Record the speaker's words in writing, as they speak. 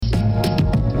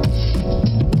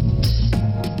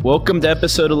Welcome to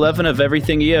episode 11 of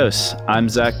Everything EOS. I'm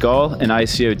Zach Gall, an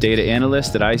ICO data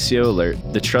analyst at ICO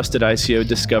Alert, the trusted ICO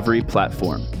discovery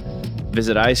platform.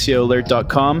 Visit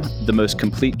ICOalert.com, the most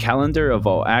complete calendar of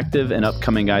all active and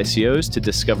upcoming ICOs to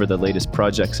discover the latest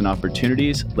projects and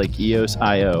opportunities like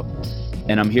EOS.io.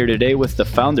 And I'm here today with the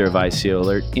founder of ICO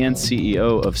Alert and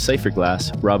CEO of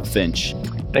Cypherglass, Rob Finch.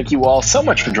 Thank you all so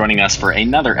much for joining us for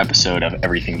another episode of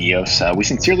Everything EOS. We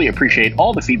sincerely appreciate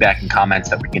all the feedback and comments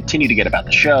that we continue to get about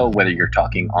the show, whether you're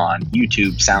talking on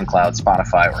YouTube, SoundCloud,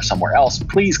 Spotify, or somewhere else.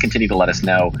 Please continue to let us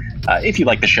know if you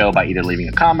like the show by either leaving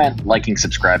a comment, liking,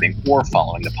 subscribing, or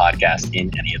following the podcast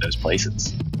in any of those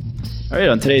places. All right,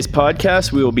 on today's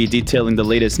podcast, we will be detailing the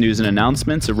latest news and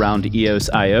announcements around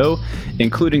EOS.io,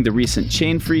 including the recent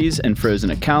chain freeze and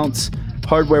frozen accounts,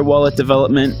 hardware wallet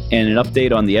development, and an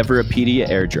update on the Everipedia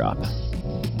airdrop.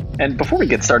 And before we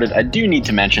get started, I do need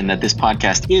to mention that this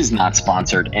podcast is not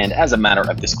sponsored, and as a matter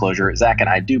of disclosure, Zach and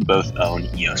I do both own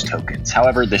EOS tokens.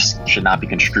 However, this should not be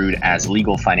construed as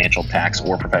legal, financial, tax,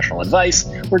 or professional advice.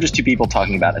 We're just two people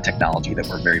talking about a technology that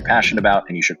we're very passionate about,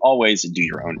 and you should always do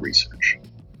your own research.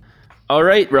 All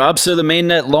right, Rob. So the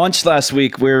mainnet launched last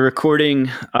week. We're recording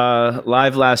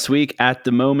live last week at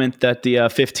the moment that the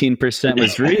 15%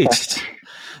 was reached.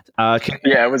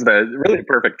 Yeah, it was really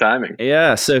perfect timing.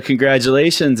 Yeah, so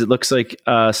congratulations. It looks like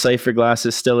Cypherglass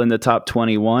is still in the top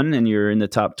 21, and you're in the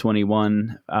top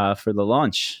 21 for the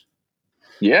launch.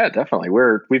 Yeah, definitely.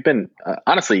 We've been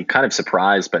honestly kind of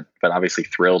surprised, but obviously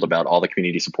thrilled about all the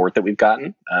community support that we've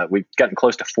gotten. We've gotten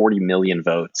close to 40 million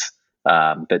votes.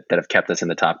 That have kept us in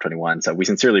the top 21. So we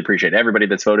sincerely appreciate everybody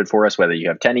that's voted for us, whether you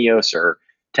have 10 EOS or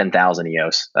 10,000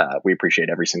 EOS. We appreciate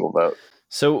every single vote.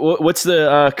 So what's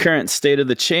the current state of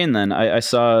the chain then? I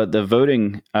saw the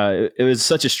voting. It was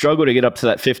such a struggle to get up to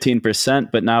that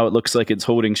 15%, but now it looks like it's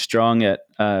holding strong at,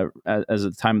 as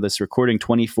of the time of this recording,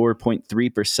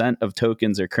 24.3% of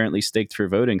tokens are currently staked for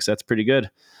voting. So that's pretty good.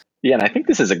 Yeah, and I think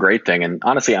this is a great thing. And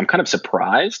honestly, I'm kind of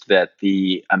surprised that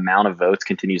the amount of votes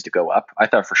continues to go up. I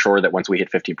thought for sure that once we hit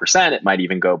 15%, it might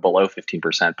even go below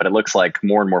 15%. But it looks like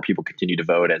more and more people continue to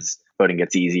vote as voting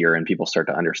gets easier and people start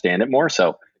to understand it more.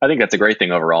 So I think that's a great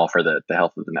thing overall for the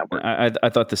health of the network. I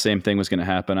thought the same thing was going to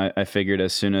happen. I figured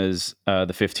as soon as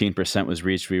the 15% was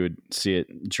reached, we would see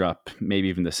it drop maybe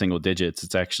even the single digits.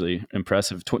 It's actually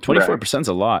impressive. 24% is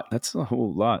a lot. That's a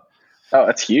whole lot. Oh,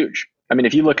 that's huge. I mean,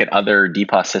 if you look at other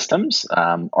DPoS systems,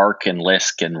 ARK and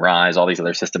Lisk and Rise, all these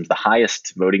other systems, the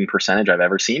highest voting percentage I've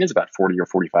ever seen is about 40 or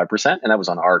 45%. And that was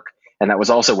on ARK. And that was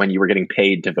also when you were getting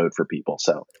paid to vote for people.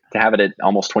 So to have it at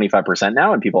almost 25%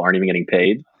 now and people aren't even getting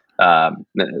paid,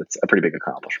 it's a pretty big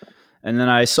accomplishment. And then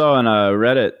I saw on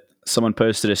Reddit, someone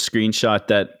posted a screenshot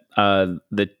that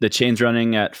the chain's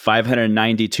running at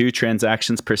 592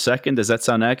 transactions per second. Does that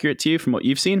sound accurate to you from what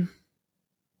you've seen?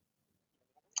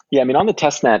 Yeah, I mean, on the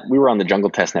testnet, we were on the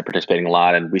Jungle testnet participating a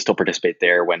lot, and we still participate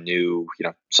there when new,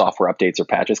 software updates or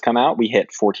patches come out. We hit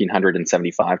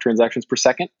 1,475 transactions per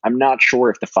second. I'm not sure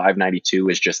if the 592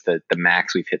 is just the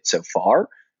max we've hit so far,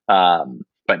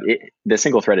 but the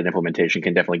single-threaded implementation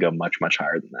can definitely go much, much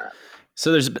higher than that.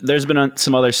 So there's been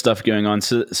some other stuff going on.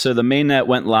 So the mainnet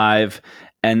went live.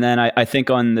 And then I think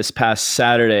on this past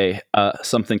Saturday,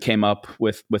 something came up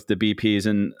with the BPs,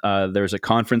 and there was a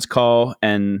conference call,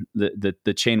 and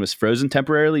the chain was frozen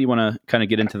temporarily. You want to kind of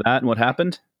get into that and what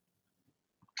happened?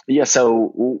 Yeah.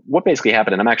 So what basically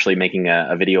happened, and I'm actually making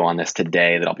a video on this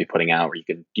today that I'll be putting out, where you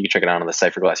can check it out on the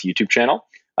Cypherglass YouTube channel.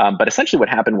 But essentially, what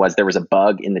happened was there was a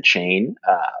bug in the chain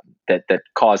that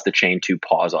caused the chain to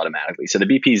pause automatically. So the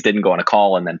BPs didn't go on a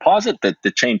call and then pause it.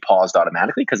 The chain paused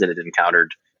automatically because it had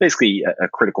encountered basically a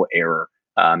critical error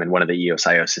in one of the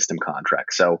EOS.io system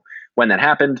contracts. So when that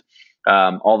happened,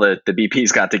 all the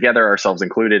BPs got together, ourselves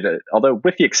included. Although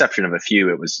with the exception of a few,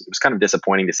 it was kind of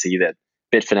disappointing to see that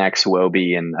Bitfinex,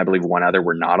 Huobi, and I believe one other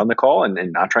were not on the call and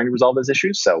not trying to resolve those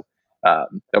issues. So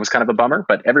that was kind of a bummer.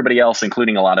 But everybody else,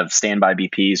 including a lot of standby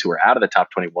BPs who were out of the top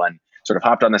 21, sort of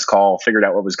hopped on this call, figured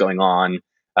out what was going on.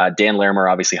 Dan Larimer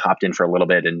obviously hopped in for a little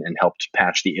bit and helped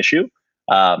patch the issue.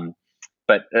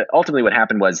 But ultimately what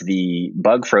happened was the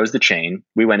bug froze the chain.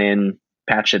 We went in,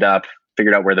 patched it up,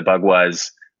 figured out where the bug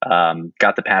was,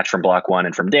 got the patch from Block One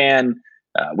and from Dan.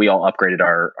 We all upgraded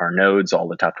our nodes, all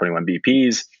the top 21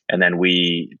 BPs, and then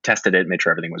we tested it, made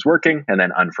sure everything was working, and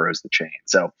then unfroze the chain.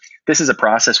 So this is a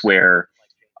process where,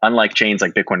 unlike chains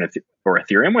like Bitcoin or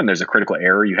Ethereum, when there's a critical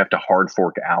error, you have to hard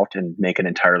fork out and make an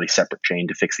entirely separate chain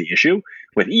to fix the issue.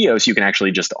 With EOS, you can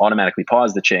actually just automatically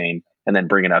pause the chain and then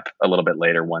bring it up a little bit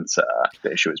later once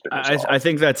the issue has been resolved. I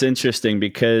think that's interesting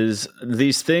because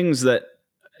these things that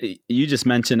you just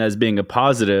mentioned as being a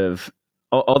positive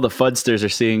all the FUDsters are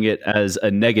seeing it as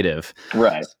a negative.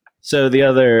 Right. So the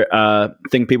other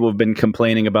thing people have been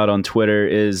complaining about on Twitter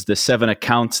is the 7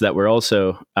 accounts that were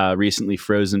also recently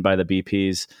frozen by the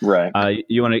BPs. Right.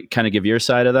 You want to kind of give your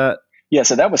side of that? Yeah,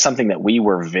 so that was something that we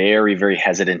were very, very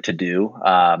hesitant to do.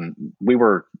 We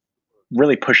were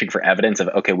really pushing for evidence of,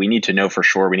 okay, we need to know for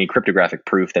sure. We need cryptographic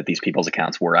proof that these people's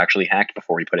accounts were actually hacked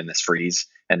before we put in this freeze.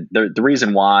 And the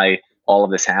reason why all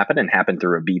of this happened and happened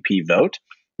through a BP vote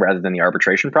rather than the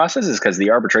arbitration process is because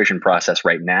the arbitration process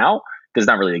right now does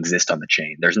not really exist on the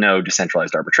chain. There's no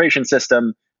decentralized arbitration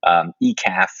system.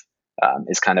 eCAF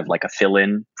is kind of like a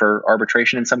fill-in for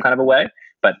arbitration in some kind of a way.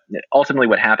 But ultimately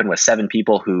what happened was 7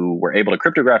 people who were able to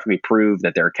cryptographically prove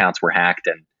that their accounts were hacked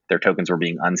and their tokens were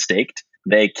being unstaked.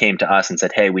 They came to us and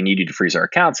said, hey, we need you to freeze our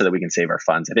accounts so that we can save our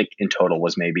funds. I think in total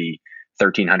was maybe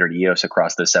 1,300 EOS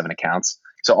across those 7 accounts.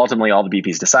 So ultimately all the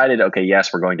BPs decided, okay,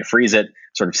 yes, we're going to freeze it,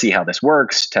 sort of see how this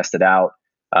works, test it out,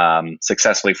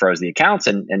 successfully froze the accounts.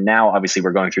 And now obviously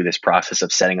we're going through this process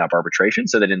of setting up arbitration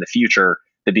so that in the future,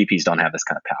 the BPs don't have this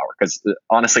kind of power. Because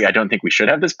honestly, I don't think we should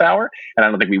have this power. And I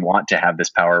don't think we want to have this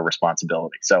power or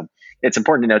responsibility. So it's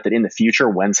important to note that in the future,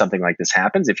 when something like this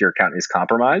happens, if your account is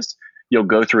compromised, you'll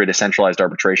go through a decentralized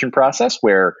arbitration process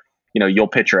where you'll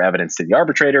pitch your evidence to the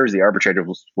arbitrators. The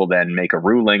arbitrators will then make a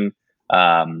ruling.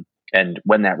 And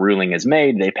when that ruling is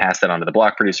made, they pass that on to the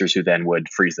block producers who then would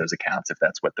freeze those accounts if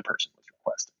that's what the person was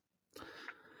requesting.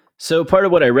 So part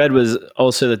of what I read was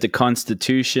also that the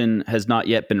Constitution has not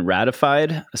yet been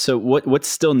ratified. So what's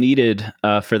still needed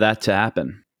for that to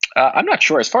happen? I'm not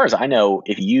sure. As far as I know,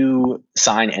 if you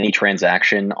sign any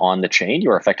transaction on the chain,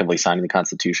 you're effectively signing the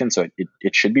Constitution. So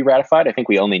it should be ratified. I think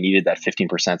we only needed that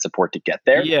 15% support to get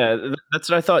there. Yeah, that's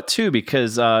what I thought too,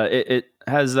 because it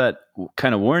has that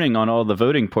kind of warning on all the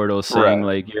voting portals saying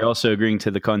like you're also agreeing to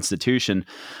the Constitution.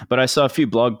 But I saw a few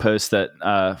blog posts that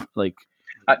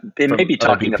it may be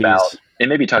talking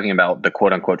about the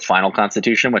quote unquote final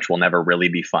constitution, which will never really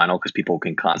be final because people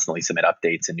can constantly submit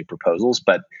updates and new proposals.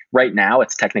 But right now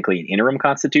it's technically an interim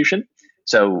constitution.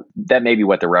 So that may be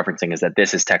what they're referencing, is that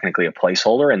this is technically a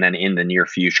placeholder. And then in the near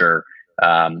future,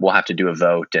 we'll have to do a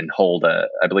vote and hold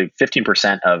I believe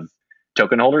 15% of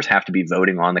token holders have to be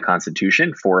voting on the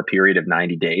Constitution for a period of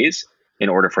 90 days in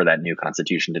order for that new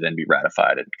Constitution to then be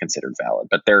ratified and considered valid.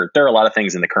 But there are a lot of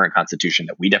things in the current Constitution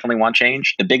that we definitely want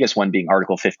changed. The biggest one being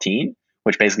Article 15,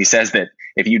 which basically says that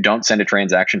if you don't send a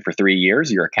transaction for 3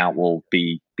 years, your account will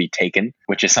be taken,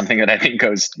 which is something that I think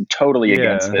goes totally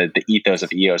against the ethos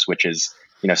of EOS, which is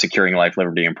securing life,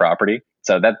 liberty, and property.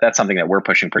 So that's something that we're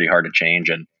pushing pretty hard to change,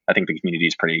 and I think the community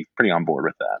is pretty on board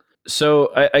with that.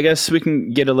 So I guess we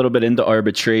can get a little bit into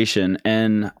arbitration.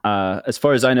 And as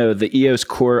far as I know, the EOS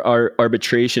Core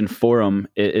Arbitration Forum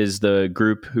is the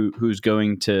group who's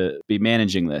going to be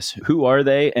managing this. Who are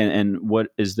they, and what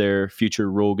is their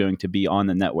future role going to be on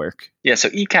the network? Yeah, so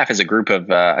eCAF is a group of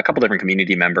a couple different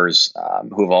community members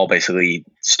who have all basically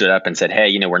stood up and said,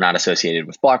 hey, we're not associated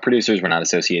with block producers. We're not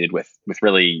associated with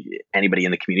really anybody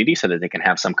in the community, so that they can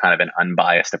have some kind of an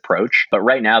unbiased approach. But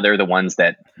right now, they're the ones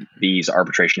that these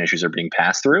arbitration issues are being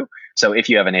passed through. So if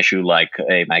you have an issue like,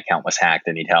 hey, my account was hacked,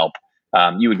 I need help,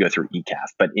 you would go through eCAF.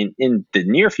 But in the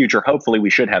near future, hopefully we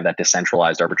should have that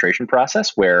decentralized arbitration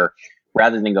process where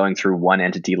rather than going through one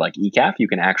entity like eCAF, you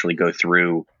can actually go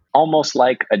through almost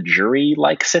like a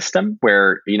jury-like system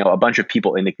where, a bunch of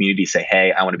people in the community say,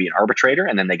 hey, I want to be an arbitrator.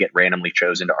 And then they get randomly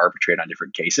chosen to arbitrate on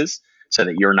different cases so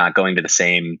that you're not going to the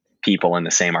same people in the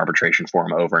same arbitration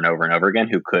forum over and over and over again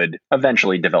who could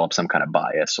eventually develop some kind of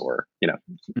bias or,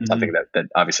 something that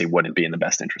obviously wouldn't be in the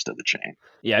best interest of the chain.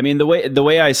 Yeah, I mean, the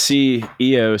way I see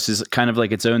EOS is kind of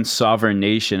like its own sovereign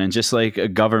nation. And just like a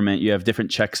government, you have different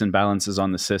checks and balances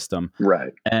on the system.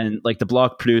 Right. And like the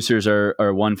block producers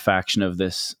are one faction of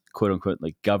this quote unquote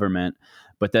like government,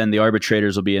 but then the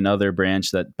arbitrators will be another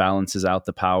branch that balances out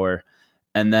the power.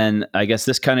 And then I guess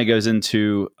this kind of goes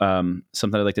into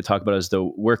something I'd like to talk about is the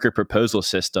worker proposal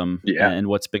system and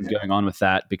what's been going on with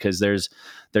that, because there's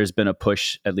been a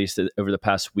push, at least over the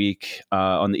past week,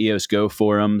 on the EOS Go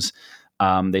forums.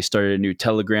 They started a new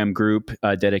Telegram group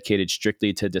dedicated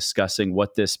strictly to discussing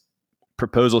what this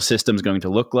proposal system is going to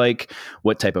look like,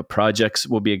 what type of projects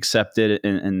will be accepted,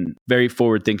 and very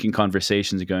forward-thinking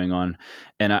conversations going on.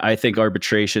 And I think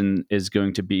arbitration is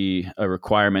going to be a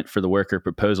requirement for the worker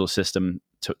proposal system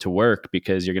to work,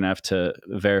 because you're going to have to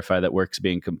verify that work's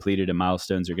being completed and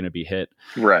milestones are going to be hit.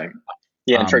 Right.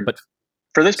 Yeah. And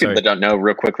for those people that don't know,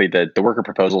 real quickly, the worker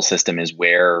proposal system is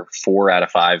where 4 out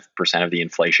of 5% of the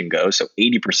inflation goes. So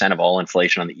 80% of all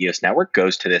inflation on the EOS network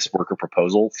goes to this worker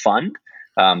proposal fund.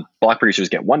 Block producers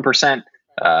get 1%,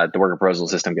 the worker proposal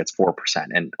system gets 4%.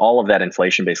 And all of that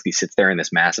inflation basically sits there in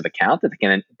this massive account that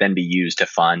can then be used to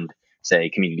fund, say,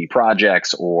 community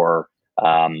projects or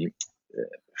um,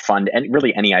 fund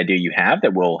really any idea you have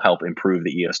that will help improve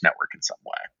the EOS network in some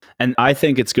way. And I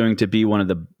think it's going to be one of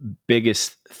the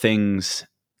biggest things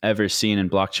ever seen in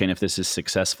blockchain if this is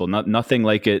successful. Nothing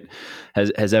like it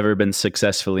has ever been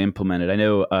successfully implemented. I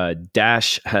know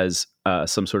Dash has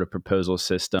some sort of proposal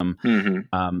system,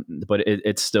 but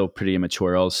it's still pretty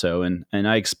immature also. And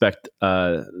I expect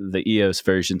the EOS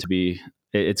version to be,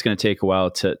 it's going to take a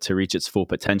while to reach its full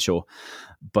potential.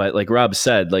 But like Rob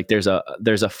said, like there's a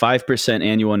 5%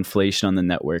 annual inflation on the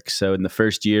network. So in the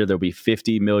first year, there'll be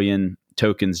 50 million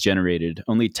tokens generated.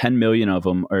 Only 10 million of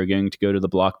them are going to go to the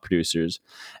block producers.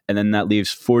 And then that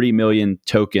leaves 40 million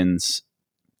tokens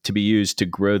to be used to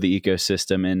grow the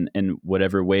ecosystem in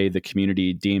whatever way the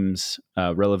community deems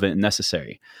relevant and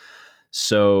necessary.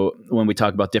 So when we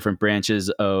talk about different branches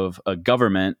of a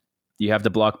government, you have the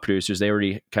block producers. They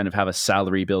already kind of have a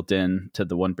salary built in to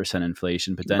the 1%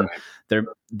 inflation, but then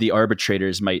the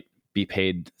arbitrators might be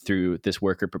paid through this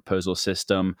worker proposal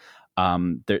system.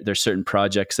 There's certain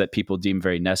projects that people deem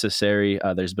very necessary.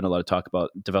 There's been a lot of talk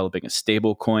about developing a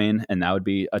stable coin, and that would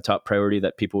be a top priority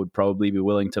that people would probably be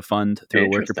willing to fund through a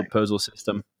worker proposal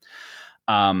system.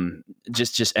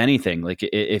 Just anything. Like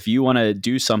if you want to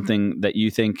do something that you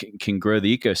think can grow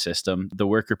the ecosystem, the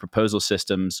worker proposal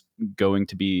system's going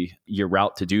to be your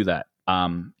route to do that.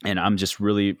 And I'm just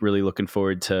really, really looking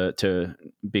forward to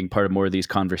being part of more of these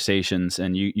conversations.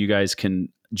 And you guys can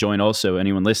join also.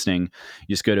 Anyone listening,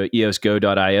 you just go to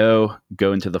eosgo.io,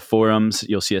 go into the forums.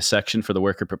 You'll see a section for the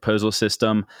worker proposal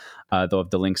system. They'll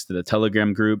have the links to the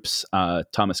Telegram groups.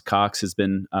 Thomas Cox has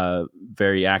been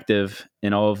very active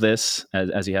in all of this,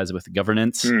 as he has with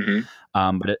governance.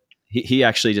 But he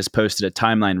actually just posted a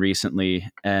timeline recently,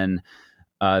 and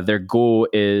their goal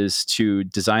is to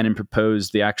design and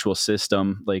propose the actual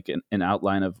system, like an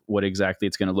outline of what exactly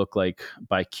it's going to look like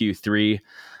by Q3.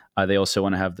 They also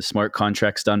want to have the smart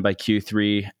contracts done by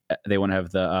Q3. They want to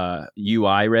have the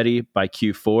UI ready by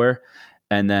Q4,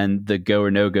 and then the go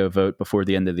or no go vote before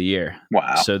the end of the year.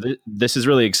 Wow. So this is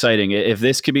really exciting. If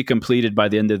this could be completed by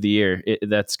the end of the year,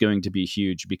 that's going to be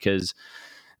huge, because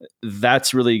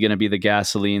that's really going to be the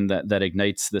gasoline that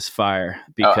ignites this fire,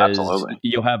 because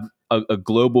you'll have a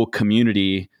global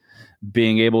community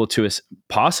being able to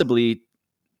possibly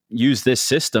use this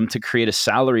system to create a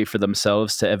salary for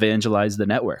themselves to evangelize the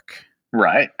network.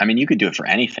 Right. I mean, you could do it for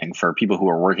anything. For people who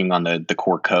are working on the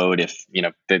core code, if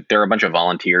there are a bunch of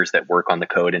volunteers that work on the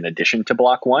code in addition to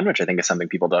Block One, which I think is something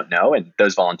people don't know, and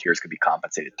those volunteers could be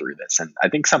compensated through this. And I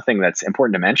think something that's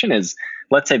important to mention is,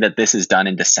 let's say that this is done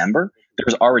in December,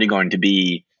 there's already going to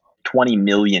be 20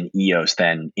 million EOS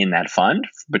then in that fund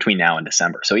between now and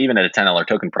December. So even at a $10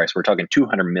 token price, we're talking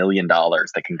 $200 million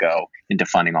that can go into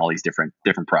funding all these different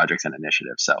projects and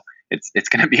initiatives. So it's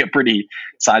going to be a pretty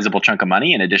sizable chunk of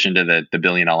money, in addition to the $1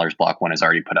 billion Block One has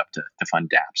already put up to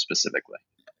fund dApps specifically.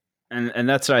 And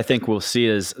that's what I think we'll see,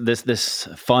 is this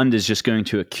fund is just going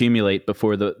to accumulate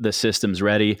before the system's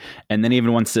ready. And then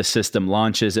even once the system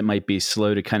launches, it might be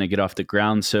slow to kind of get off the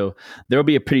ground. So there'll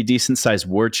be a pretty decent sized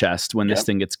war chest when this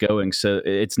thing gets going. So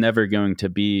it's never going to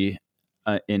be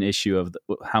an issue of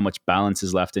how much balance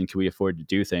is left and can we afford to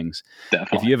do things.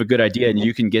 Definitely. If you have a good idea and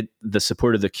you can get the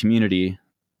support of the community,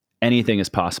 anything is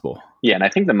possible. Yeah, and I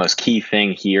think the most key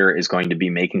thing here is going to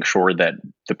be making sure that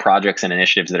the projects and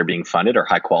initiatives that are being funded are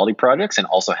high quality projects and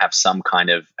also have some kind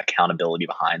of accountability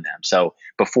behind them. So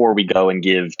before we go and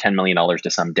give $10 million to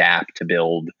some dApp to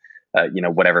build,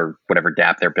 whatever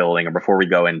dApp they're building, or before we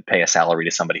go and pay a salary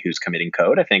to somebody who's committing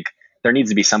code, I think there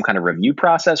needs to be some kind of review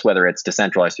process, whether it's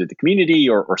decentralized through the community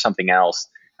or something else.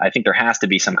 I think there has to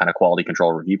be some kind of quality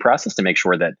control review process to make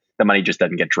sure that the money just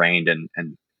doesn't get drained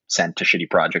and sent to shitty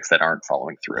projects that aren't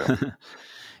following through.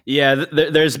 Yeah,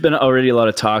 there's been already a lot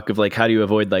of talk of like, how do you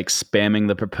avoid like spamming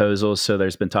the proposals? So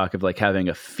there's been talk of like having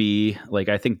a fee. Like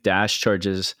I think Dash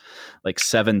charges like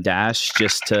 $7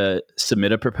 just to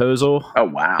submit a proposal. Oh,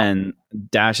 wow. And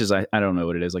Dash is, I don't know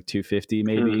what it is, like $250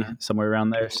 maybe, somewhere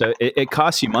around there. So it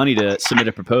costs you money to submit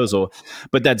a proposal,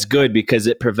 but that's good because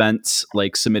it prevents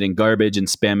like submitting garbage and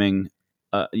spamming.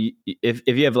 If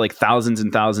you have like thousands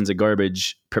and thousands of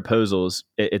garbage proposals,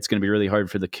 it's going to be really hard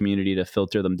for the community to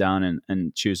filter them down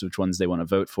and choose which ones they want to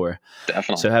vote for.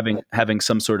 Definitely. So having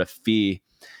some sort of fee,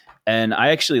 and I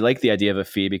actually like the idea of a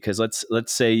fee, because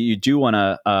let's say you do want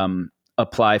to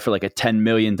apply for like a $10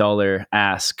 million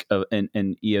ask of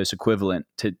an EOS equivalent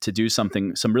to do some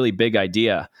really big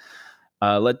idea.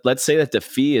 Let's say that the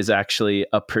fee is actually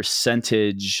a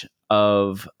percentage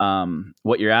of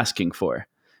what you're asking for.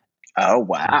 Oh,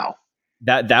 wow.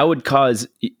 that would cause,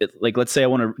 like, let's say I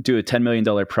want to do a $10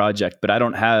 million project, but I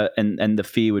don't have, and the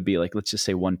fee would be like, let's just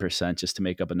say 1%, just to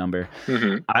make up a number.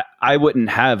 Mm-hmm. I wouldn't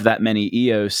have that many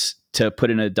EOS to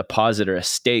put in a deposit or a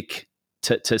stake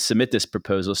to submit this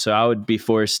proposal. So I would be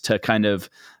forced to kind of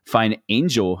find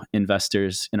angel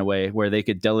investors in a way where they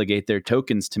could delegate their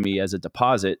tokens to me as a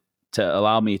deposit to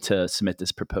allow me to submit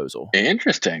this proposal.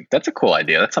 Interesting. That's a cool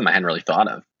idea. That's something I hadn't really thought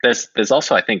of. There's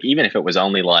also, I think, even if it was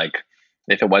only like,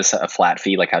 if it was a flat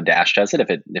fee, like how Dash does it, if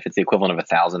it's the equivalent of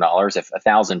 $1,000, if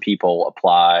 1,000 people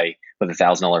apply with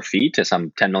 $1,000 fee to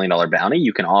some $10 million bounty,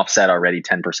 you can offset already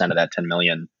 10% of that 10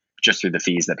 million just through the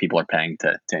fees that people are paying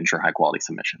to ensure high quality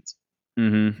submissions.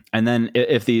 Mm-hmm. And then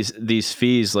if these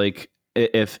fees, like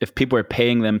if people are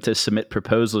paying them to submit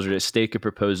proposals or to stake a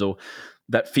proposal,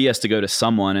 that fee has to go to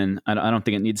someone, and I don't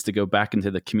think it needs to go back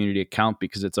into the community account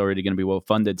because it's already going to be well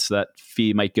funded. So that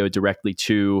fee might go directly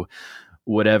to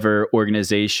whatever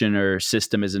organization or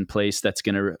system is in place that's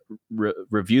going to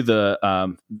review the,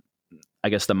 I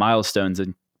guess, the milestones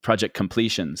and project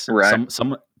completions. Right.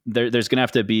 There's going to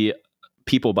have to be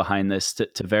people behind this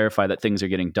to verify that things are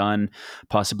getting done,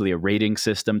 possibly a rating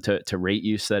system to rate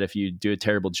you so that if you do a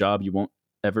terrible job, you won't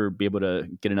ever be able to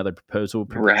get another proposal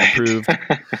approved.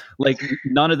 Like,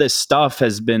 none of this stuff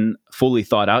has been fully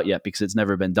thought out yet because it's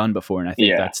never been done before. And I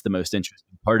think that's the most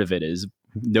interesting part of it, is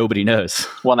nobody knows.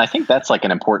 Well, and I think that's like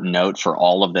an important note for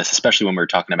all of this, especially when we were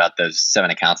talking about those 7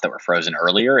 accounts that were frozen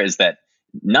earlier, is that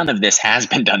none of this has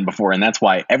been done before. And that's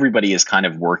why everybody is kind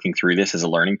of working through this as a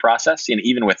learning process. And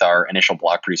even with our initial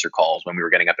block producer calls, when we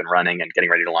were getting up and running and getting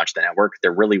ready to launch the network,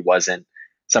 there really wasn't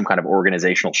some kind of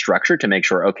organizational structure to make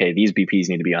sure, okay, these BPs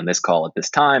need to be on this call at this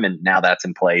time. And now that's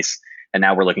in place. And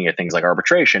now we're looking at things like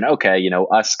arbitration. Okay,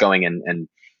 us going and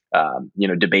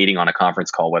debating on a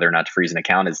conference call whether or not to freeze an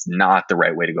account is not the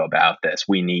right way to go about this.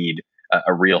 We need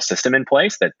a real system in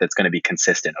place that's going to be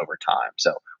consistent over time.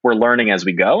 So we're learning as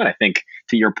we go. And I think,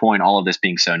 to your point, all of this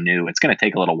being so new, it's going to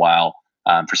take a little while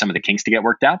for some of the kinks to get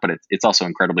worked out. But it's also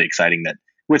incredibly exciting that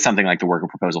with something like the Worker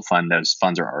Proposal Fund, those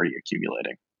funds are already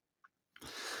accumulating.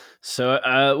 So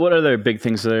what other big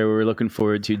things that we're looking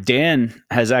forward to? Dan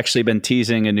has actually been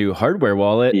teasing a new hardware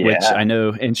wallet, which I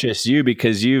know interests you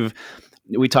because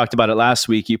we talked about it last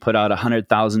week. You put out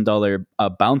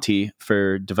 $100,000 bounty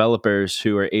for developers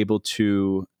who are able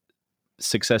to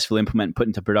successfully implement and put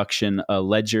into production a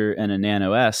Ledger and a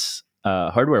Nano S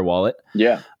hardware wallet.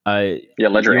 Yeah.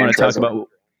 Ledger. You want to talk about?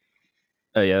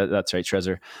 Oh yeah, that's right,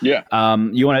 Trezor. Yeah.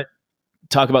 You want to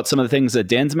talk about some of the things that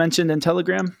Dan's mentioned in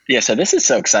Telegram? Yeah, so this is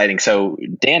so exciting. So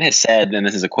Dan has said, and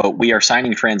this is a quote, "We are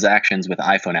signing transactions with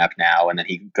iPhone app now." And then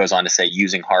he goes on to say,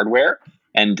 using hardware.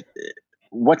 And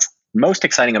what's most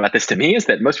exciting about this to me is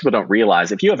that most people don't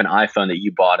realize, if you have an iPhone that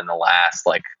you bought in the last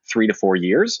like 3 to 4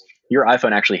 years, your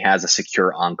iPhone actually has a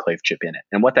secure enclave chip in it.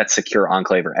 And what that secure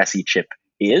enclave or SE chip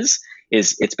is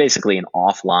it's basically an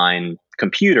offline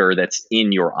computer that's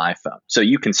in your iPhone. So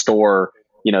you can store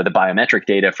the biometric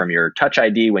data from your Touch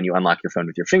ID when you unlock your phone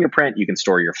with your fingerprint. You can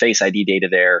store your Face ID data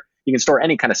there. You can store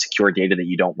any kind of secure data that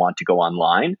you don't want to go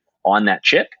online on that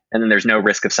chip. And then there's no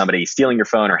risk of somebody stealing your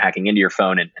phone or hacking into your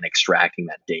phone and extracting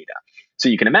that data. So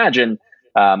you can imagine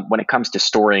when it comes to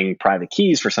storing private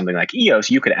keys for something like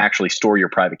EOS, you could actually store your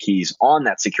private keys on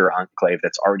that secure enclave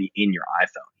that's already in your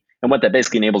iPhone. And what that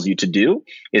basically enables you to do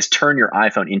is turn your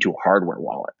iPhone into a hardware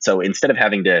wallet. So instead of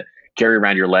having to carry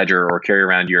around your Ledger or carry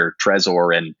around your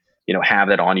Trezor and have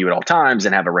that on you at all times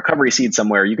and have a recovery seed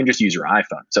somewhere, you can just use your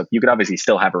iPhone. So you could obviously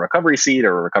still have a recovery seed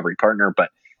or a recovery partner, but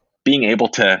being able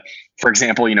to, for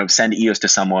example, send EOS to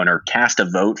someone or cast a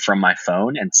vote from my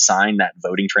phone and sign that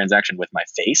voting transaction with my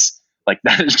face, like,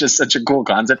 that is just such a cool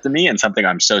concept to me and something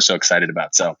I'm so excited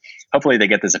about. So hopefully they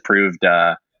get this approved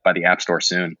by the App Store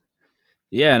soon.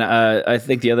 Yeah, and I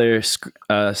think the other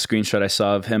screenshot I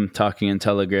saw of him talking in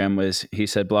Telegram was, he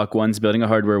said Block One's building a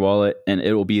hardware wallet and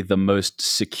it will be the most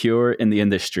secure in the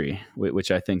industry,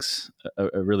 which I think's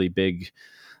a really big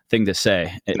thing to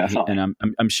say. And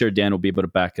I'm sure Dan will be able to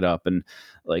back it up. And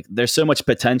like, there's so much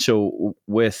potential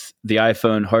with the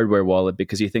iPhone hardware wallet,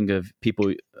 because you think of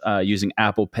people using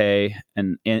Apple Pay,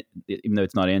 and even though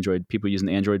it's not Android, people using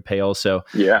Android Pay also.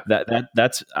 Yeah,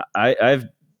 I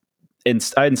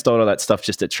installed all that stuff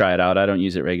just to try it out. I don't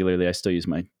use it regularly. I still use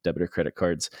my debit or credit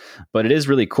cards, but it is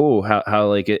really cool how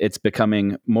like it's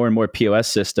becoming more and more POS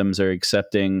systems are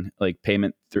accepting like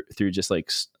payment through just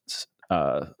like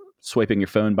swiping your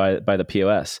phone by the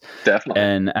POS. Definitely.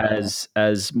 And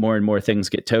as more and more things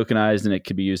get tokenized and it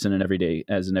could be used in an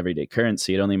everyday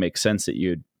currency, it only makes sense that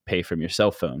you'd pay from your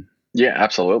cell phone. Yeah,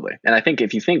 absolutely. And I think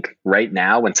if you think right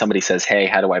now, when somebody says, "Hey,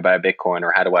 how do I buy a Bitcoin?"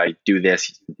 or "How do I do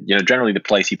this?" generally the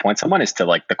place you point someone is to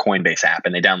like the Coinbase app,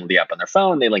 and they download the app on their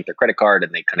phone, they link their credit card,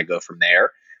 and they kind of go from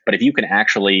there. But if you can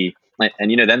actually,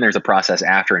 and then there's a process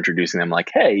after introducing them, like,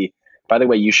 "Hey, by the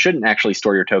way, you shouldn't actually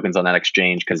store your tokens on that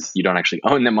exchange because you don't actually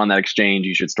own them on that exchange.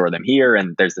 You should store them here."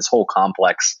 And there's this whole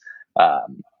complex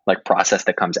like process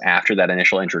that comes after that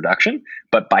initial introduction.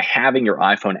 But by having your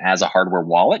iPhone as a hardware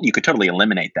wallet, you could totally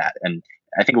eliminate that. And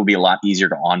I think it would be a lot easier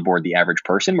to onboard the average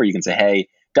person where you can say, "Hey,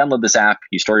 download this app,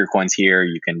 you store your coins here,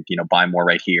 you can, buy more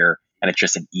right here." And it's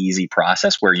just an easy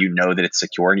process where you know that it's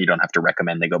secure and you don't have to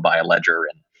recommend they go buy a ledger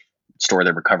and store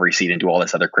their recovery seed and do all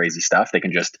this other crazy stuff. They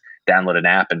can just download an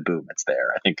app and boom, it's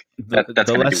there. I think that's The going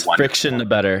to do less wonders. friction, the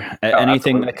better. Oh, Anything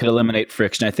absolutely. that could eliminate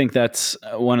friction. I think that's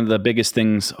one of the biggest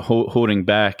things holding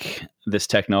back this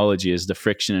technology is the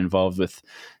friction involved with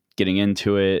getting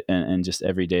into it and just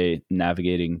every day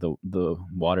navigating the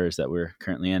waters that we're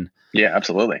currently in. Yeah,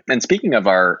 absolutely. And speaking of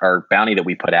our bounty that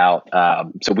we put out,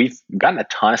 so we've gotten a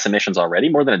ton of submissions already.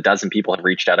 More than a dozen people have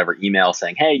reached out over email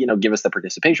saying, "Hey, give us the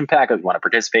participation pack if you want to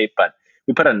participate." But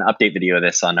we put out an update video of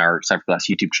this on our Cypherglass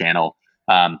YouTube channel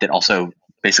that also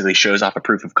basically shows off a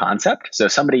proof of concept. So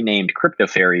somebody named Crypto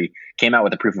Fairy came out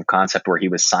with a proof of concept where he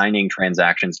was signing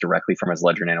transactions directly from his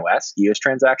Ledger Nano S EOS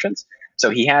transactions. So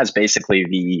he has basically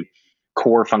the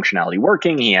core functionality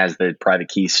working. He has the private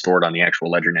keys stored on the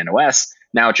actual Ledger Nano S.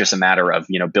 Now it's just a matter of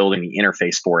building the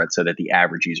interface for it so that the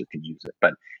average user can use it.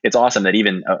 But it's awesome that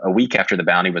even a week after the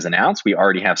bounty was announced, we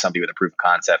already have somebody with a proof of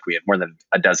concept. We have more than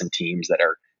a dozen teams that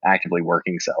are actively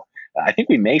working. So I think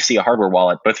we may see a hardware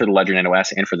wallet both for the Ledger Nano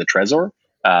S and for the Trezor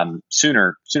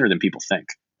sooner than people think.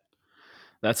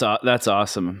 That's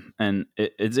awesome, and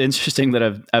it's interesting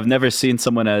that I've never seen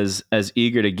someone as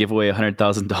eager to give away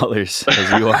 $100,000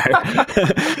 as you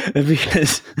are,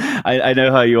 because I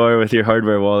know how you are with your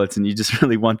hardware wallets, and you just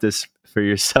really want this for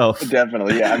yourself.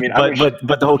 Definitely, yeah. I mean,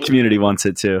 but the whole community wants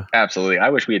it too. Absolutely. I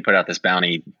wish we had put out this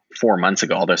bounty 4 months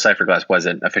ago, although Cypherglass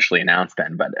wasn't officially announced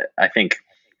then. But I think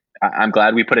I'm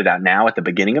glad we put it out now at the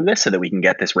beginning of this so that we can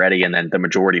get this ready. And then the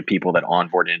majority of people that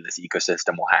onboard into this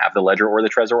ecosystem will have the Ledger or the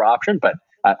Trezor option. But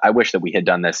I wish that we had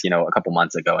done this, a couple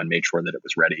months ago and made sure that it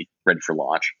was ready for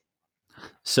launch.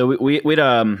 So we'd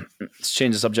let's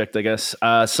change the subject, I guess.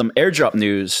 Some airdrop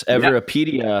news.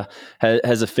 Everipedia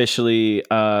has officially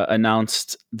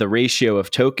announced the ratio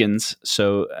of tokens.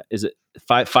 So is it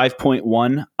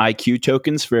 5.1 IQ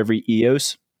tokens for every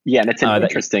EOS? Yeah, and it's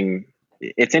interesting.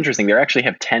 It's interesting. They actually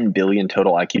have 10 billion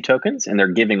total IQ tokens, and they're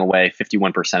giving away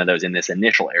 51% of those in this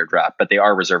initial airdrop, but they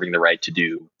are reserving the right to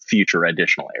do future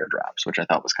additional airdrops, which I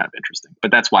thought was kind of interesting. But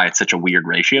that's why it's such a weird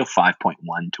ratio,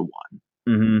 5.1 to 1.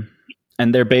 Mm-hmm.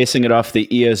 And they're basing it off the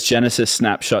EOS Genesis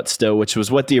snapshot still, which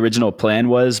was what the original plan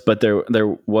was, but there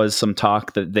was some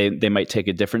talk that they might take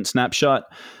a different snapshot.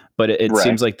 But it Right.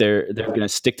 seems like they're going to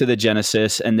stick to the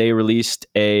Genesis, and they released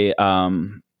a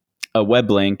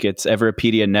web link. It's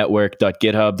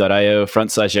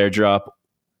everipedianetwork.github.io/airdrop,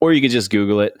 or you could just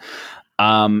Google it.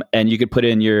 And you could put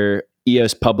in your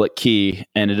EOS public key,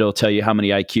 and it'll tell you how many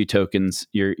IQ tokens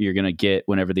you're going to get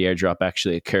whenever the airdrop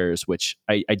actually occurs, which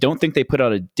I don't think they put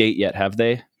out a date yet, have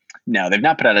they? No, they've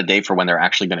not put out a date for when they're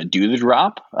actually going to do the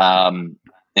drop.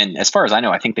 And as far as I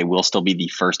know, I think they will still be the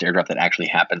first airdrop that actually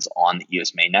happens on the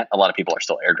EOS mainnet. A lot of people are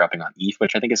still airdropping on ETH,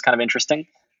 which I think is kind of interesting.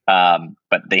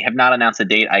 But they have not announced a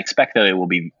date. I expect that it will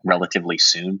be relatively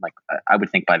soon. Like I would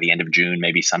think by the end of June,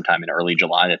 maybe sometime in early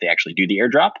July, that they actually do the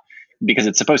airdrop, because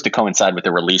it's supposed to coincide with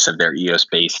the release of their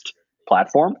EOS-based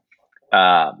platform.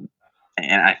 And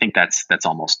I think that's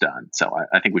almost done. So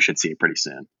I think we should see it pretty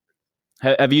soon.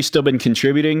 Have you still been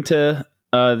contributing to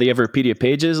the Everipedia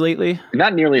pages lately?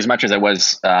 Not nearly as much as I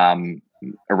was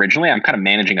originally. I'm kind of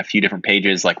managing a few different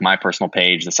pages, like my personal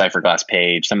page, the Cypherglass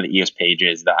page, some of the EOS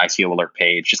pages, the ICO alert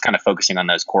page, just kind of focusing on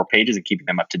those core pages and keeping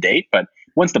them up to date. But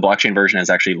once the blockchain version is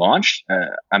actually launched,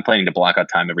 I'm planning to block out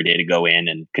time every day to go in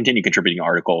and continue contributing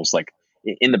articles. Like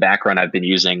in the background, I've been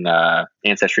using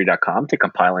Ancestry.com to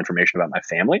compile information about my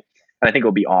family. And I think it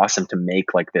would be awesome to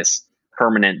make like this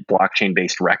permanent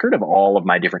blockchain-based record of all of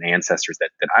my different ancestors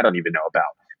that I don't even know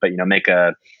about. But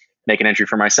make an entry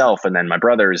for myself, and then my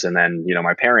brothers, and then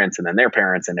my parents, and then their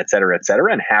parents, and et cetera,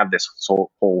 and have this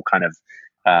whole kind of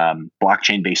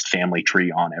blockchain-based family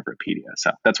tree on Everipedia.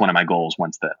 So that's one of my goals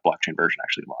once the blockchain version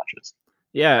actually launches.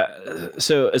 Yeah.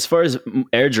 So as far as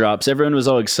airdrops, everyone was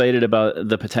all excited about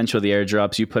the potential of the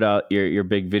airdrops. You put out your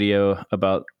big video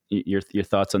about your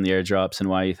thoughts on the airdrops and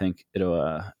why you think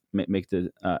it'll make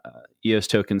the EOS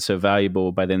token so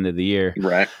valuable by the end of the year.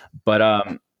 Right. But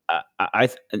I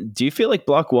do you feel like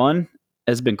Block One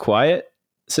has been quiet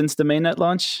since the mainnet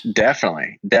launch?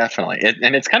 Definitely.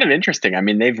 And it's kind of interesting. I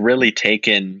mean, they've really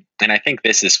taken, and I think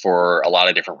this is for a lot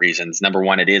of different reasons. Number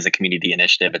one, it is a community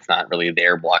initiative. It's not really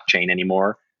their blockchain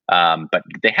anymore. But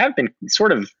they have been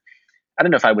sort of, I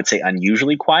don't know if I would say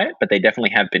unusually quiet, but they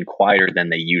definitely have been quieter than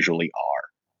they usually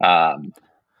are.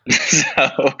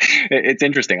 So it's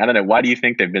interesting. I don't know. Why do you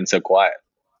think they've been so quiet?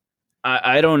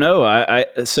 I don't know.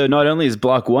 So not only is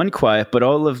Block One quiet, but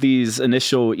all of these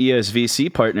initial EOS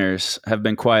VC partners have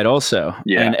been quiet also.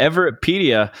 Yeah. And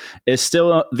Everpedia is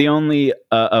still the only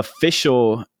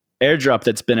official airdrop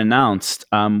that's been announced.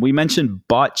 We mentioned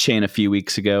Botchain a few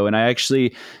weeks ago, and I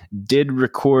actually did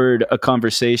record a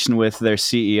conversation with their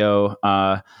CEO.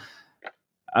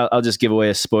 I'll just give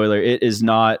away a spoiler. It is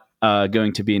not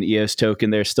going to be an EOS token.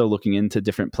 They're still looking into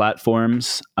different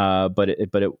platforms, but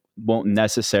it won't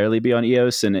necessarily be on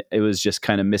EOS, and it was just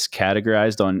kind of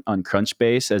miscategorized on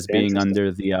Crunchbase as being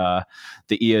under the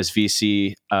EOS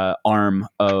VC arm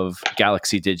of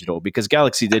Galaxy Digital, because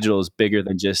Galaxy Digital is bigger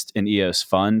than just an EOS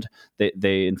fund.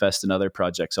 They invest in other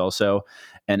projects also,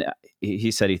 and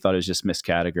he said he thought it was just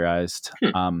miscategorized.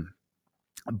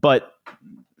 But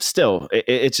still,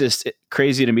 it's just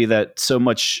crazy to me that so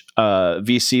much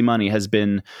VC money has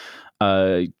been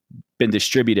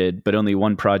distributed, but only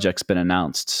one project's been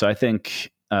announced. So I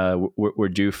think we're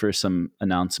due for some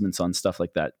announcements on stuff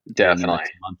like that. Definitely, in the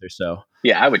next month or so.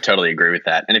 Yeah, I would totally agree with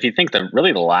that. And if you think the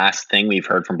last thing we've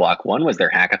heard from Block One was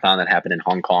their hackathon that happened in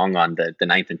Hong Kong on the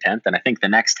 9th and 10th, and I think the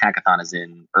next hackathon is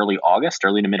in early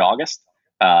to mid-August.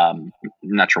 I'm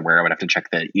not sure where. I would have to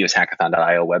check the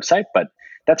eoshackathon.io website, but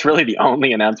that's really the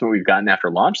only announcement we've gotten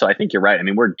after launch. So I think you're right. I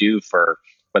mean, we're due for,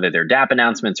 whether they're DApp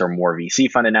announcements or more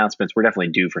VC fund announcements, we're definitely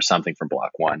due for something from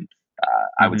Block One,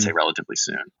 I would say relatively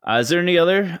soon. Is there any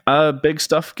other big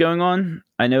stuff going on?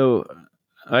 I know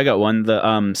I got one, the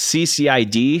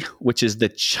CCID, which is the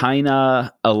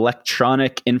China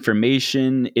Electronic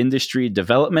Information Industry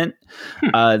Development.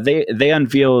 They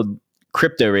unveiled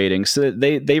crypto ratings. So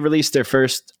they released their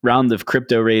first round of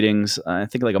crypto ratings, I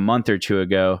think like a month or two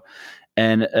ago.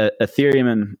 And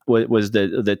Ethereum was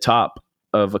the top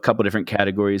of a couple different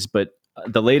categories. But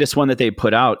the latest one that they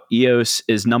put out, EOS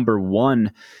is number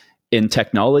one in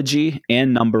technology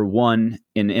and number one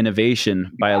in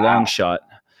innovation by a long shot.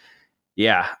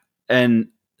 Yeah. And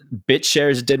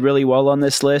BitShares did really well on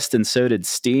this list, and so did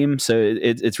Steem. So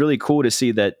it's really cool to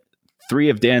see that 3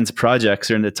 of Dan's projects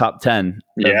are in the top 10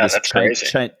 of this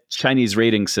crazy. Chinese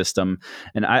rating system.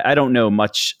 And I don't know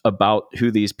much about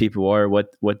who these people are,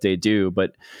 what they do,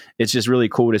 but it's just really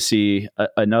cool to see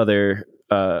another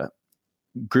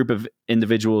group of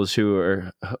individuals who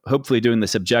are hopefully doing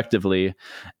this objectively,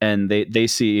 and they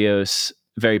see EOS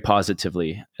very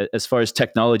positively. As far as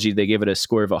technology, they gave it a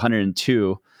score of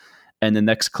 102, and the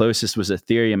next closest was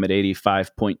Ethereum at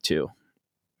 85.2.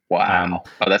 Wow.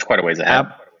 That's quite a ways ahead.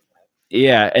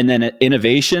 Yeah, and then at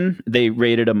innovation, they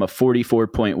rated them a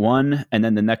 44.1, and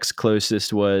then the next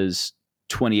closest was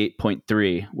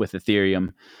 28.3 with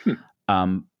Ethereum.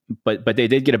 But they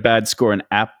did get a bad score in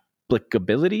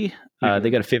applicability. They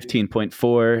got a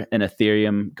 15.4, and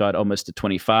Ethereum got almost a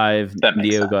 25.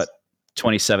 Neo got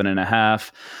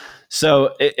 27.5.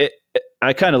 So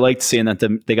I kind of liked seeing that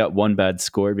they got one bad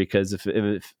score, because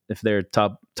if they're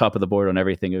top of the board on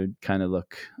everything, it would kind of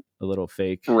look a little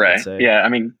fake. Right. Yeah. I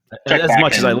mean, as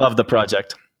much as I love the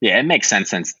project. Yeah, it makes sense,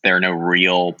 since there are no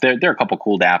real. There are a couple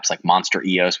cool dApps like Monster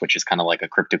EOS, which is kind of like a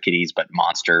CryptoKitties, but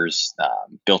monsters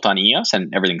built on EOS,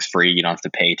 and everything's free. You don't have to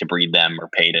pay to breed them or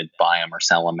pay to buy them or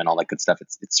sell them and all that good stuff.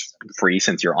 It's free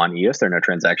since you're on EOS. There are no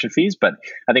transaction fees. But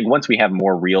I think once we have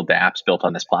more real dApps built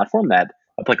on this platform, that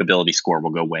applicability score will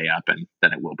go way up, and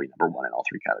then it will be number one in all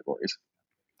 3 categories.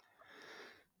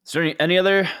 Is there any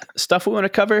other stuff we want to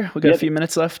cover? We got a few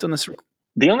minutes left on this.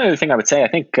 The only other thing I would say, I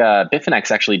think Bitfinex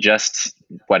actually just,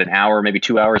 an hour, maybe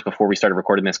 2 hours before we started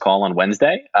recording this call on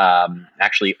Wednesday,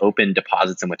 actually opened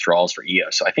deposits and withdrawals for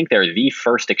EOS. So I think they're the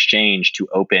first exchange to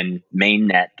open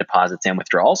mainnet deposits and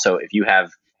withdrawals. So if you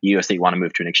have EOS that you want to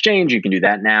move to an exchange, you can do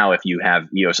that now. If you have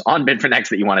EOS on Bitfinex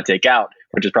that you want to take out,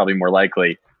 which is probably more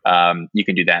likely, you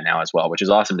can do that now as well, which is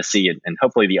awesome to see. And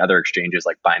hopefully the other exchanges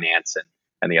like Binance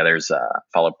and the others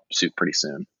follow suit pretty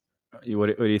soon.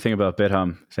 What do you think about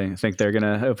BitHum? Think they're going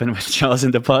to open withdrawals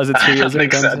and deposits for you?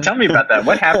 Tell me about that.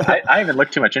 What happened? I haven't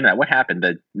looked too much into that. What happened?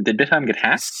 Did BitHum get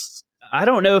hacked? I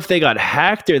don't know if they got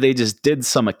hacked or they just did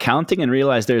some accounting and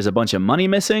realized there's a bunch of money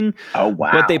missing. Oh,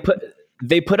 wow. But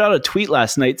they put out a tweet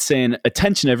last night saying,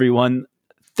 "Attention, everyone.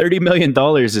 $30 million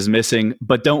is missing,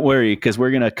 but don't worry, because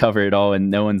we're going to cover it all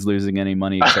and no one's losing any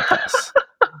money except us."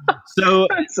 So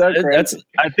that's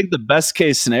I think the best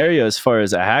case scenario as far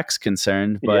as a hack's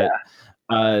concerned. But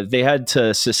They had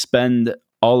to suspend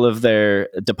all of their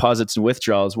deposits and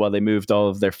withdrawals while they moved all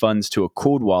of their funds to a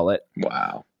cold wallet.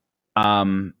 Wow.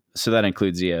 So that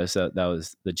includes EOS. That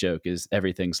was the joke, is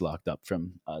everything's locked up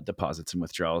from deposits and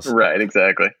withdrawals. Right,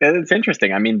 exactly. It's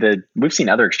interesting. I mean, we've seen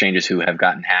other exchanges who have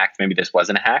gotten hacked. Maybe this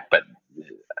wasn't a hack, but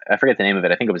I forget the name of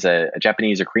it. I think it was a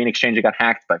Japanese or Korean exchange that got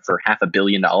hacked, but for $500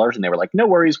 million. And they were like, no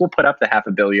worries, we'll put up the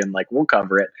 $500 million, like we'll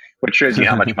cover it, which shows you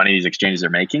how much money these exchanges are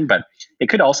making. But it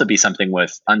could also be something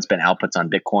with unspent outputs on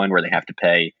Bitcoin where they have to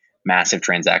pay massive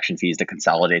transaction fees to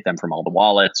consolidate them from all the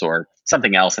wallets, or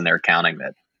something else in their accounting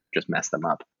that just messed them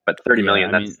up. But 30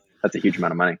 million, that's a huge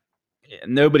amount of money.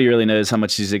 Nobody really knows how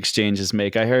much these exchanges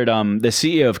make. I heard the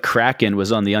CEO of Kraken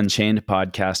was on the Unchained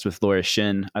podcast with Laura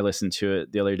Shin. I listened to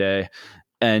it the other day,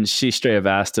 and she straight up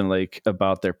asked him like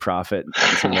about their profit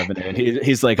and revenue. And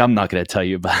he's like, I'm not going to tell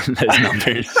you about those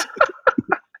numbers.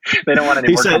 They don't want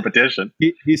any more competition.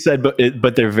 He said,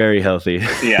 but they're very healthy.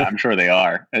 Yeah, I'm sure they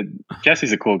are.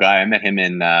 Jesse's a cool guy. I met him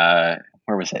in,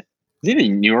 where was it? Was it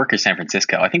in New York or San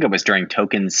Francisco? I think it was during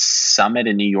Tokens Summit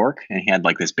in New York, and he had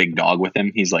like this big dog with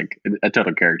him. He's like a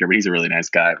total character, but he's a really nice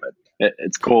guy. But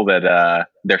it's cool that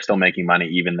they're still making money,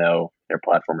 even though their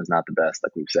platform is not the best,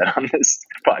 like we've said on this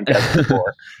podcast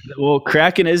before. Well,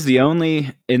 Kraken is the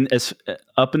only,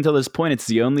 up until this point, it's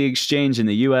the only exchange in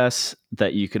the U.S.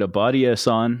 that you could have bought EOS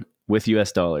on with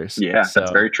U.S. dollars. Yeah, so,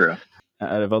 that's very true.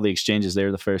 Out of all the exchanges, they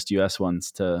were the first U.S.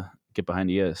 ones to get behind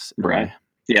EOS. Right.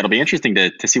 Yeah, it'll be interesting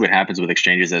to see what happens with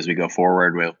exchanges as we go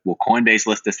forward. Will Coinbase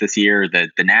list this year? The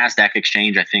NASDAQ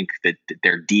exchange, I think that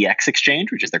their DX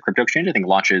exchange, which is their crypto exchange, I think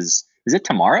launches, is it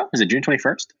tomorrow? Is it June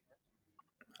 21st?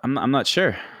 I'm not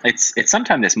sure. It's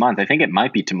sometime this month. I think it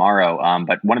might be tomorrow.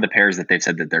 But one of the pairs that they've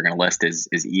said that they're going to list is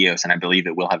EOS, and I believe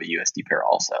it will have a USD pair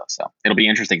also. So it'll be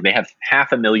interesting. They have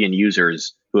 500,000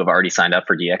 users who have already signed up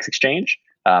for DX exchange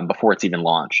before it's even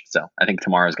launched. So I think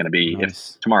tomorrow is going to be,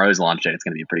 nice. If tomorrow is launch day, it's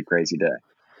going to be a pretty crazy day.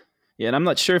 Yeah, and I'm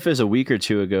not sure if it was a week or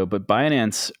two ago, but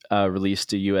Binance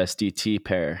released a USDT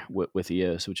pair with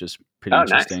EOS, which is pretty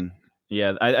interesting. Nice.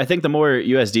 Yeah, I think the more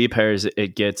USD pairs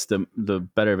it gets, the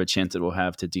better of a chance it will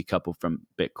have to decouple from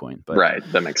Bitcoin. But right,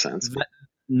 that makes sense.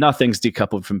 Nothing's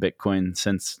decoupled from Bitcoin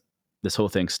since this whole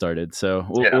thing started. So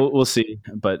we'll see,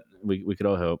 but we could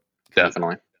all hope.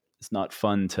 Definitely. It's not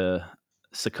fun to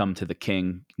succumb to the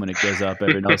king. When it goes up,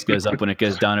 everyone else goes up. When it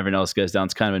goes down, everyone else goes down.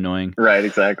 It's kind of annoying. Right,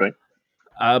 exactly.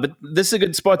 But this is a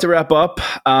good spot to wrap up.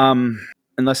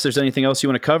 Unless there's anything else you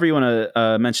want to cover, you want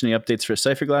to mention any updates for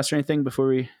Cypherglass or anything before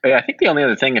we? Yeah, I think the only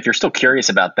other thing, if you're still curious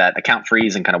about that account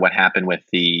freeze and kind of what happened with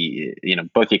the,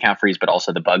 both the account freeze, but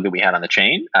also the bug that we had on the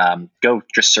chain, go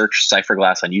just search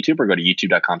Cypherglass on YouTube or go to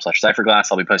youtube.com/Cypherglass.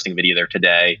 I'll be posting a video there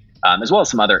today, as well as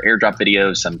some other airdrop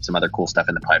videos, some other cool stuff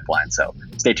in the pipeline. So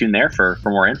stay tuned there for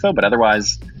more info. But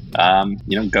otherwise,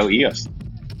 go EOS.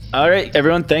 All right,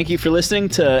 everyone. Thank you for listening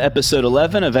to episode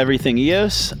 11 of Everything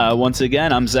EOS. Once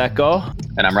again, I'm Zach Gall.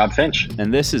 And I'm Rob Finch.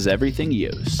 And this is Everything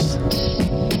EOS.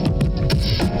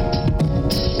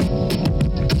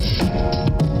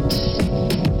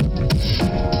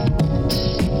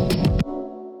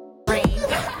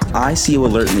 ICO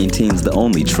Alert maintains the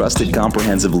only trusted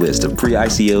comprehensive list of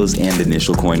pre-ICOs and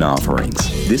initial coin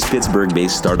offerings. This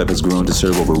Pittsburgh-based startup has grown to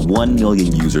serve over 1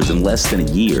 million users in less than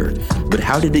a year. But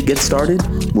how did it get started?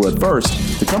 Well, at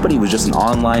first, the company was just an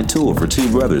online tool for two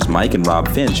brothers, Mike and Rob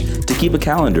Finch, to keep a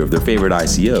calendar of their favorite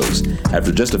ICOs.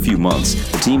 After just a few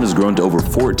months, the team has grown to over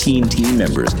 14 team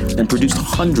members and produced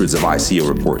hundreds of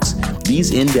ICO reports.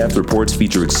 These in-depth reports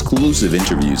feature exclusive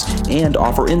interviews and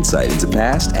offer insight into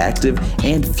past, active,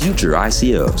 and future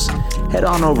ICOs. Head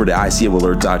on over to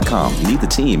ICOalert.com, meet the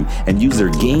team, and use their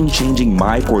game-changing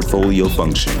My Portfolio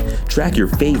function. Track your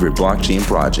favorite blockchain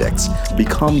projects.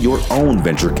 Become your own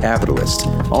venture capitalist.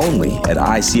 Only at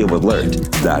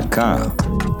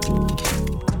ICOalert.com.